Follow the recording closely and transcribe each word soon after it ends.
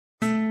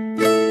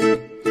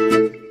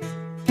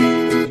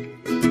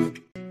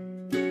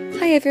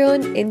Hi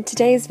everyone, in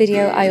today's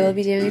video I will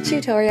be doing a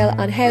tutorial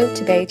on how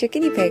to bathe your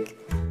guinea pig.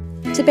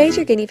 To bathe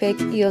your guinea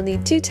pig you'll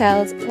need 2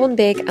 towels, one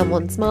big and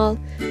one small,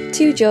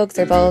 2 jugs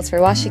or bowls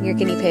for washing your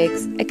guinea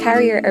pigs, a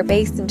carrier or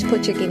basin to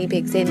put your guinea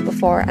pigs in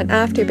before and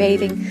after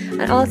bathing,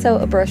 and also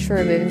a brush for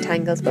removing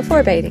tangles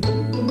before bathing.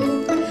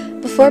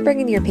 Before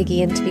bringing your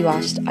piggy in to be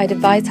washed, I'd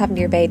advise having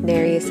your bathing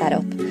area set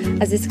up,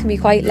 as this can be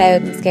quite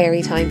loud and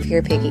scary time for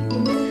your piggy.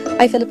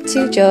 I fill up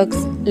 2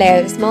 jugs, lay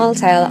out a small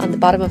towel on the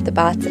bottom of the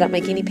bath so that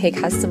my guinea pig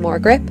has some more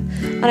grip,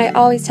 and I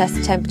always test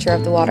the temperature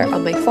of the water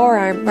on my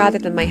forearm rather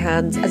than my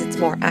hands as it's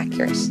more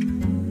accurate.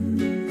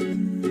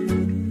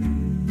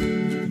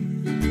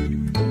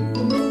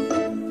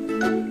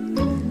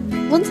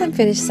 Once I'm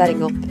finished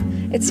setting up,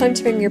 it's time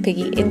to bring your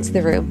piggy into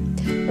the room.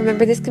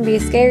 Remember, this can be a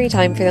scary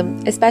time for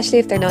them, especially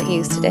if they're not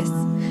used to this.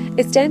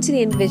 It's down to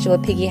the individual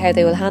piggy how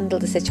they will handle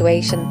the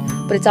situation,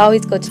 but it's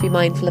always good to be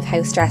mindful of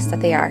how stressed that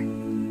they are.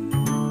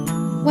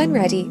 When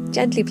ready,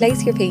 gently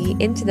place your piggy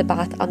into the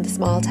bath on the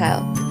small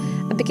towel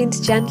and begin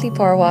to gently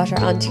pour water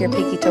onto your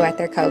piggy to wet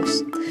their coat.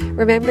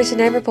 Remember to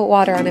never put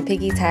water on a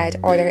piggy's head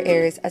or their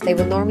ears, as they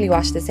will normally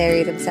wash this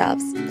area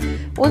themselves.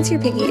 Once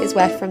your piggy is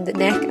wet from the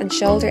neck and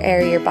shoulder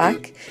area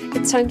back,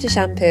 it's time to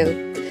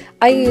shampoo.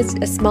 I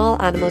used a small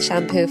animal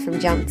shampoo from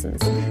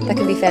Johnson's that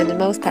can be found in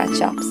most pet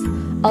shops.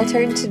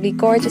 Alternatively,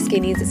 Gorgeous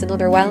Guineas is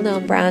another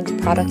well-known brand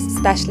of products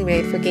especially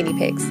made for guinea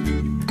pigs.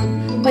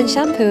 When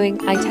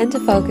shampooing, I tend to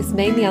focus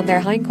mainly on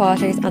their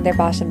hindquarters and their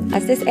bottom,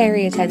 as this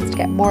area tends to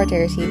get more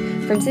dirty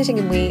from sitting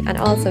in wee and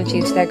also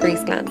due to their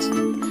grease gland.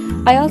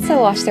 I also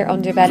wash their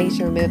underbelly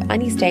to remove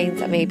any stains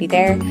that may be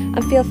there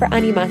and feel for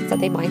any mats that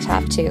they might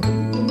have too.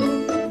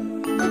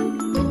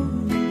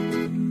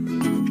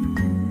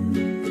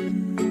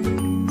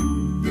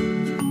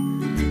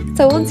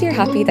 So once you're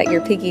happy that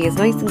your piggy is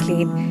nice and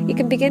clean, you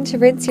can begin to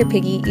rinse your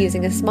piggy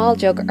using a small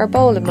jug or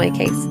bowl in my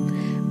case.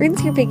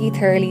 Rinse your piggy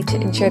thoroughly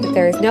to ensure that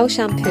there is no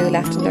shampoo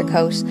left on their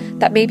coat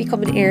that may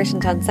become an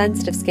irritant on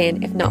sensitive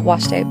skin if not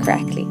washed out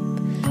correctly.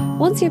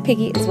 Once your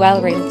piggy is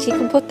well rinsed, you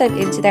can put them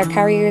into their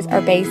carriers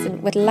or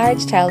basin with a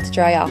large towel to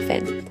dry off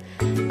in.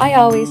 I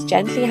always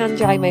gently hand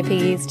dry my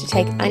piggies to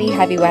take any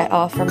heavy wet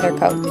off from their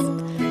coats.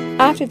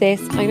 After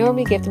this, I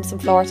normally give them some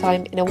floor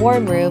time in a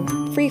warm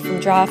room, free from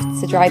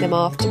drafts, to dry them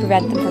off to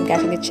prevent them from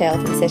getting a chill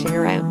from sitting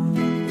around.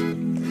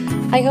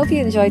 I hope you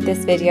enjoyed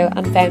this video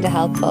and found it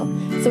helpful,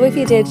 so if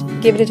you did,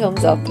 give it a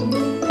thumbs up.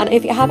 And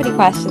if you have any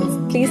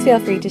questions, please feel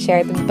free to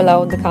share them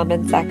below in the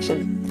comments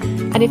section.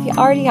 And if you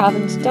already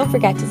haven't, don't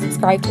forget to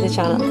subscribe to the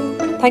channel.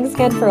 Thanks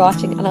again for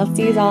watching, and I'll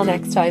see you all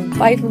next time.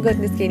 Bye from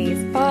Goodness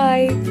Guineas.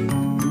 Bye!